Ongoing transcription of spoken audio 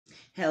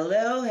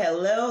Hello,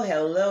 hello,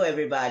 hello,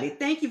 everybody.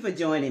 Thank you for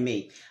joining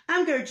me.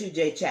 I'm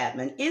Gertrude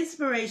Chapman,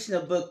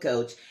 inspirational book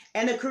coach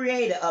and the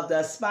creator of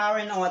the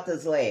Aspiring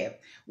Authors Lab,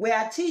 where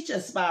I teach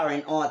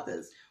aspiring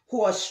authors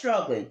who are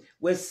struggling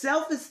with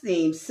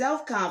self-esteem,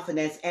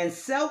 self-confidence, and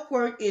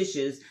self-worth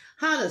issues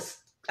how to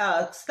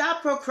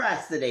stop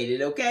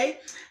procrastinating,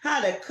 okay?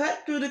 How to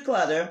cut through the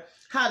clutter,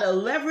 how to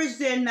leverage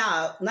their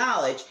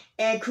knowledge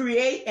and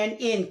create an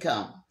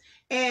income.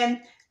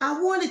 And I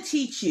want to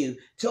teach you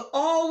to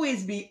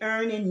always be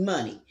earning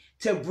money,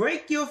 to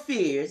break your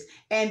fears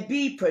and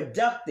be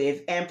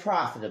productive and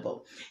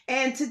profitable.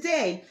 And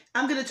today,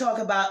 I'm going to talk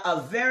about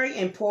a very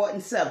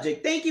important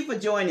subject. Thank you for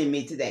joining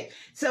me today.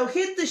 So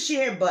hit the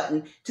share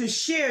button to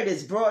share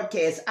this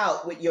broadcast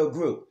out with your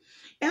group.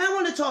 And I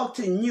want to talk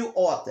to new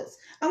authors.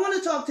 I want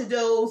to talk to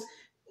those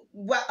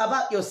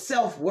about your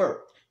self-worth.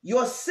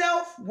 Your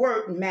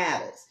self-worth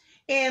matters.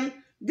 And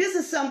this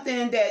is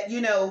something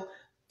that,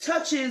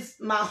 touches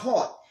my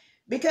heart.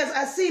 Because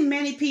I see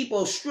many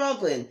people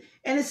struggling,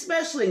 and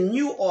especially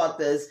new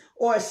authors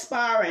or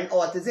aspiring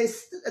authors.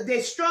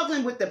 They're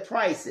struggling with the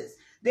prices.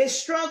 They're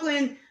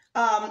struggling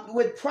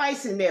with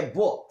pricing their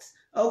books,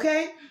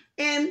 okay?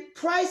 And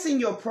pricing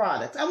your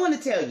products. I want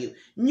to tell you,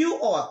 new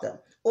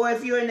author, or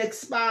if you're an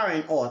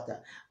aspiring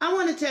author, I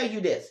want to tell you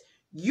this.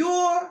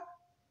 Your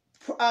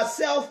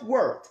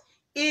self-worth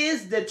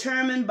is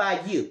determined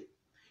by you.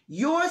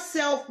 Your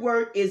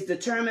self-worth is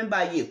determined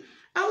by you.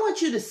 I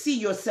want you to see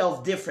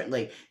yourself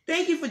differently.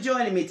 Thank you for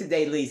joining me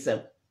today,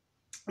 Lisa.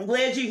 I'm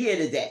glad you're here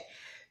today.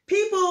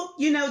 People,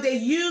 they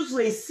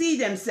usually see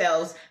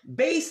themselves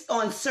based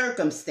on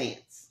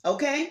circumstance,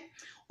 okay?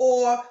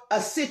 Or a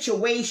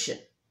situation.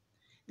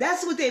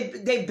 That's what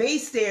they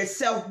base their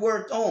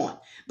self-worth on.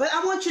 But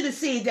I want you to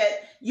see that,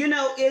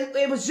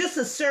 it was just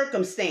a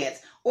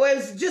circumstance or it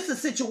was just a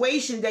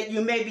situation that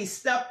you may be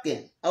stuck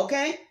in,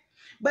 okay?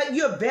 But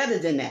you're better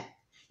than that.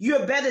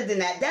 You're better than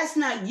that. That's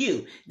not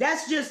you.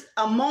 That's just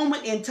a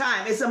moment in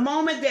time. It's a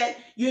moment that,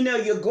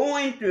 you're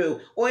going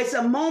through, or it's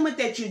a moment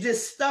that you're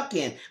just stuck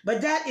in.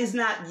 But that is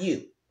not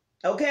you.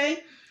 Okay?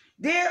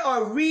 There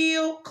are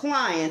real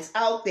clients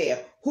out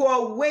there who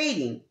are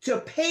waiting to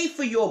pay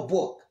for your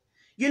book.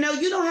 You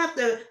don't have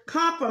to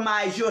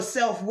compromise your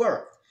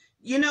self-worth.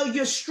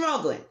 You're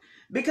struggling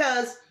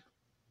because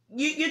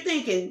you're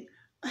thinking,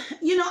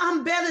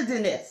 I'm better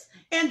than this.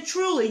 And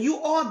truly, you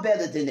are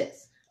better than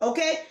this.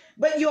 Okay?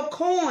 But your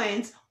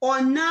coins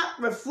are not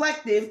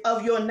reflective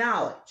of your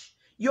knowledge.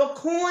 Your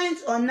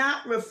coins are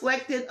not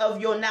reflective of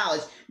your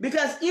knowledge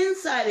because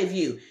inside of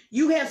you,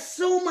 you have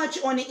so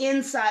much on the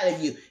inside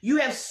of you. You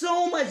have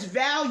so much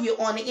value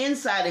on the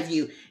inside of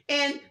you,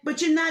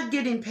 but you're not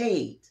getting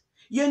paid.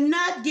 You're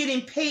not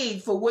getting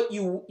paid for what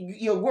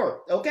you're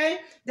worth, okay?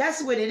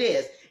 That's what it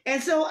is.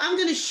 And so I'm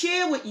going to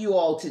share with you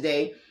all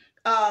today,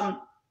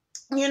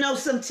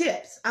 some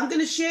tips. I'm going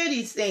to share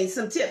these things,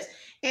 some tips.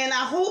 And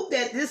I hope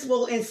that this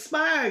will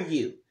inspire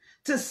you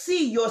to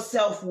see your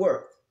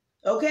self-worth,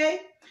 okay?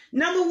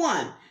 Number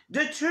one,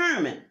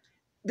 determine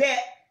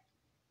that,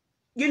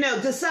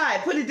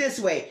 decide, put it this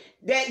way,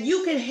 that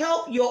you can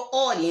help your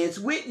audience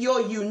with your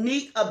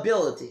unique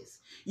abilities.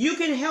 You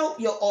can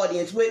help your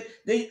audience with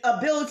the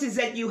abilities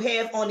that you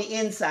have on the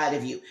inside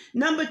of you.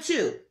 Number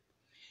two,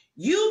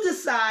 you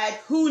decide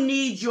who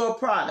needs your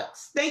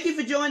products. Thank you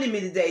for joining me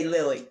today,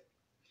 Lily.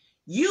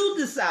 You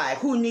decide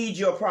who needs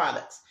your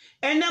products.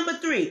 And number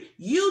three,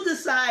 you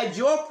decide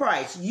your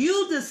price.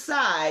 You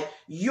decide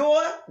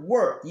your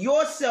worth,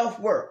 your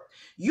self-worth.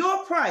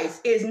 Your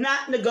price is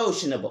not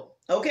negotiable,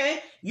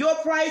 okay? Your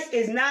price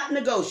is not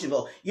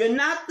negotiable. You're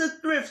not the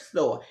thrift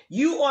store.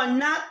 You are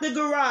not the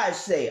garage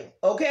sale,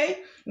 okay?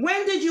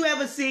 When did you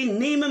ever see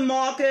Neiman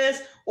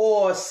Marcus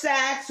or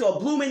Saks or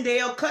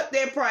Bloomingdale cut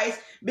their price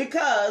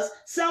because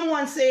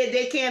someone said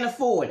they can't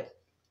afford it,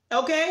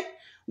 okay?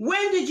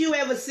 When did you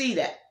ever see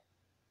that?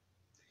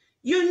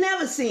 You've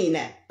never seen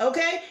that,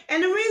 okay?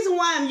 And the reason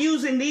why I'm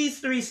using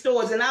these three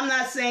stores, and I'm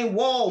not saying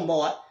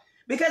Walmart,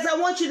 because I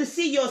want you to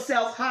see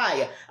yourself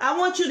higher. I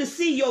want you to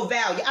see your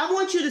value. I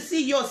want you to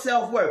see your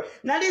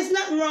self-worth. Now, there's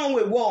nothing wrong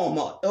with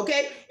Walmart,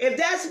 okay? If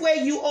that's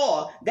where you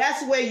are,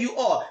 that's where you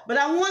are. But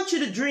I want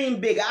you to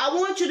dream bigger. I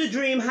want you to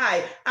dream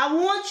higher. I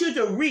want you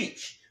to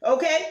reach,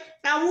 okay?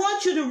 I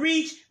want you to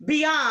reach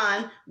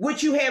beyond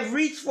what you have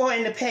reached for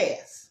in the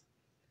past,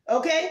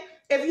 okay?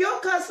 If your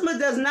customer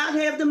does not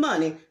have the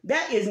money,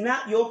 that is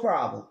not your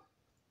problem.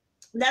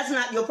 That's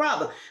not your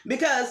problem.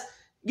 Because,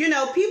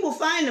 people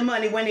find the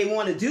money when they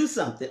want to do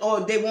something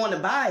or they want to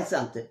buy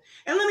something.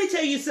 And let me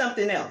tell you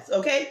something else,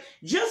 okay?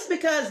 Just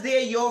because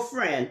they're your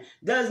friend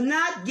does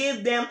not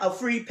give them a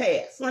free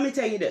pass. Let me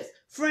tell you this.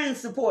 Friends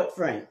support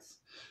friends.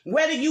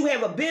 Whether you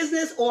have a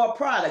business or a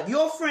product,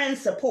 your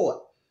friends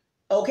support,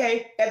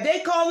 okay? If they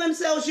call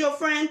themselves your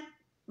friend,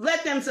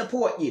 let them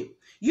support you.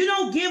 You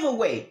don't give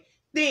away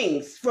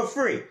things for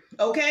free,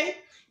 okay?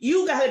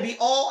 You got to be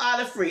all out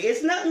of free.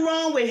 It's nothing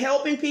wrong with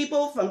helping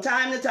people from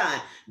time to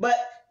time, but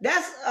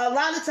that's a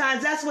lot of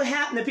times that's what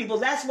happened to people.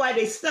 That's why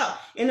they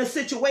stuck in a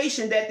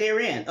situation that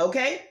they're in,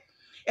 okay?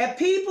 If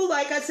people,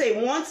 like I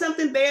say, want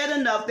something bad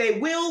enough, they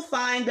will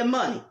find the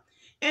money.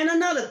 And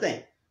another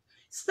thing,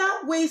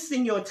 stop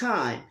wasting your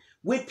time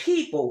with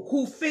people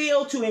who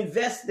fail to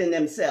invest in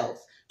themselves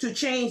to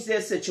change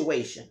their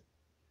situation.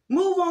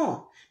 Move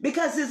on,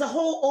 because there's a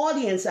whole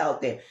audience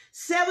out there.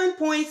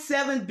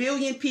 7.7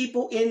 billion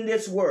people in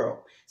this world.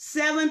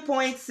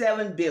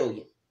 7.7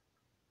 billion.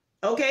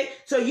 Okay?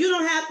 So you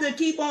don't have to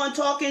keep on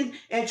talking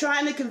and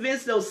trying to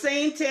convince those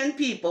same 10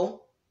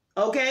 people,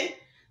 okay?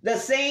 The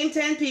same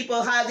 10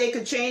 people how they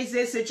could change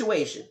their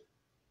situation.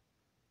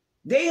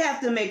 They have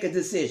to make a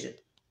decision,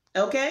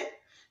 okay?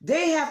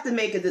 They have to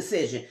make a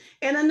decision.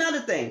 And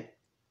another thing,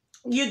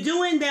 you're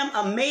doing them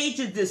a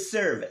major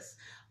disservice,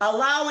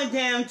 allowing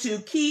them to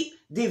keep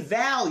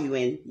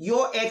devaluing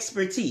your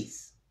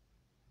expertise.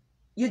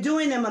 You're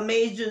doing them a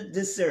major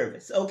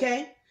disservice,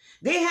 okay?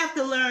 They have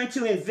to learn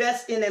to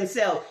invest in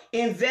themselves,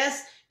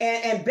 invest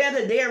and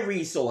better their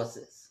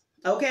resources,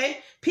 okay?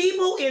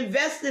 People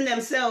invest in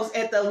themselves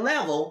at the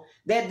level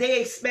that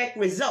they expect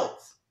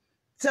results.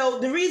 So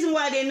the reason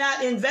why they're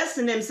not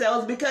investing in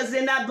themselves is because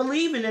they're not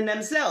believing in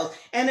themselves.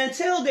 And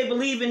until they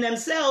believe in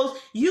themselves,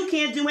 you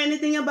can't do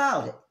anything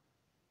about it,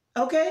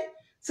 okay?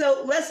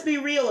 So let's be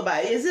real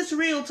about it. Is this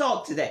real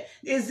talk today?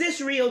 Is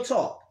this real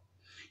talk?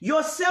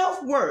 Your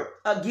self-worth,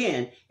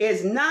 again,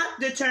 is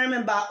not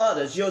determined by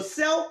others. Your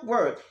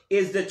self-worth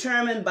is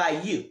determined by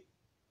you.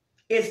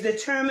 It's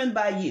determined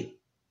by you.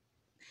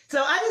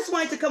 So I just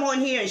wanted to come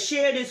on here and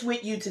share this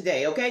with you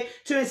today, okay?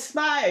 To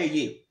inspire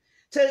you,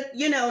 to,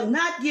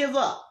 not give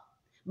up,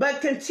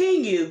 but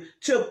continue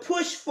to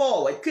push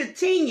forward,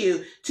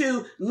 continue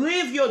to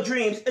live your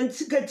dreams, and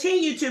to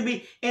continue to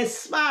be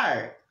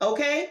inspired,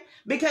 okay?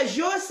 Because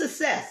your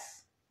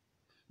success,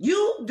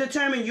 you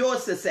determine your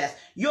success.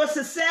 Your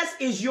success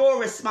is your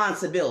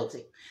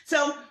responsibility.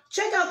 So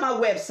check out my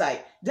website,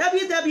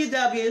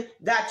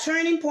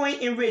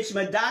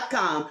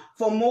 www.turningpointenrichment.com,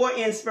 for more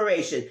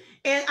inspiration.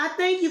 And I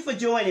thank you for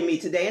joining me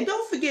today. And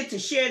don't forget to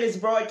share this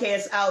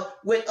broadcast out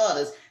with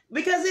others,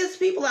 because there's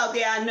people out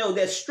there I know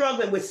that's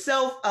struggling with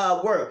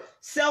self-worth,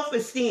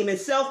 self-esteem, and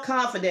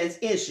self-confidence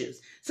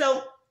issues.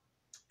 So,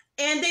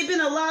 and they've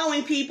been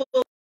allowing people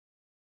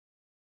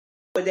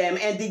for them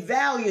and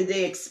devalue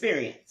their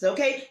experience,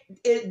 okay?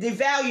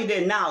 Devalue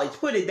their knowledge,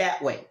 put it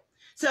that way.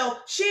 So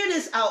share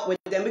this out with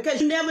them, because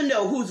you never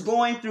know who's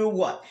going through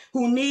what,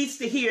 who needs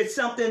to hear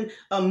something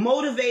of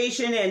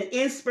motivation and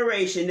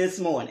inspiration this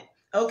morning,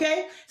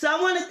 okay? So I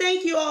want to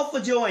thank you all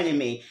for joining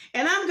me.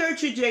 And I'm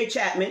Gertrude J.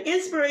 Chapman,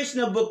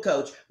 Inspirational Book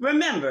Coach.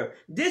 Remember,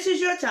 this is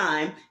your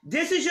time,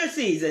 this is your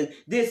season,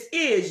 this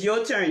is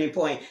your turning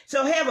point.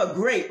 So have a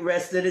great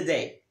rest of the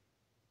day.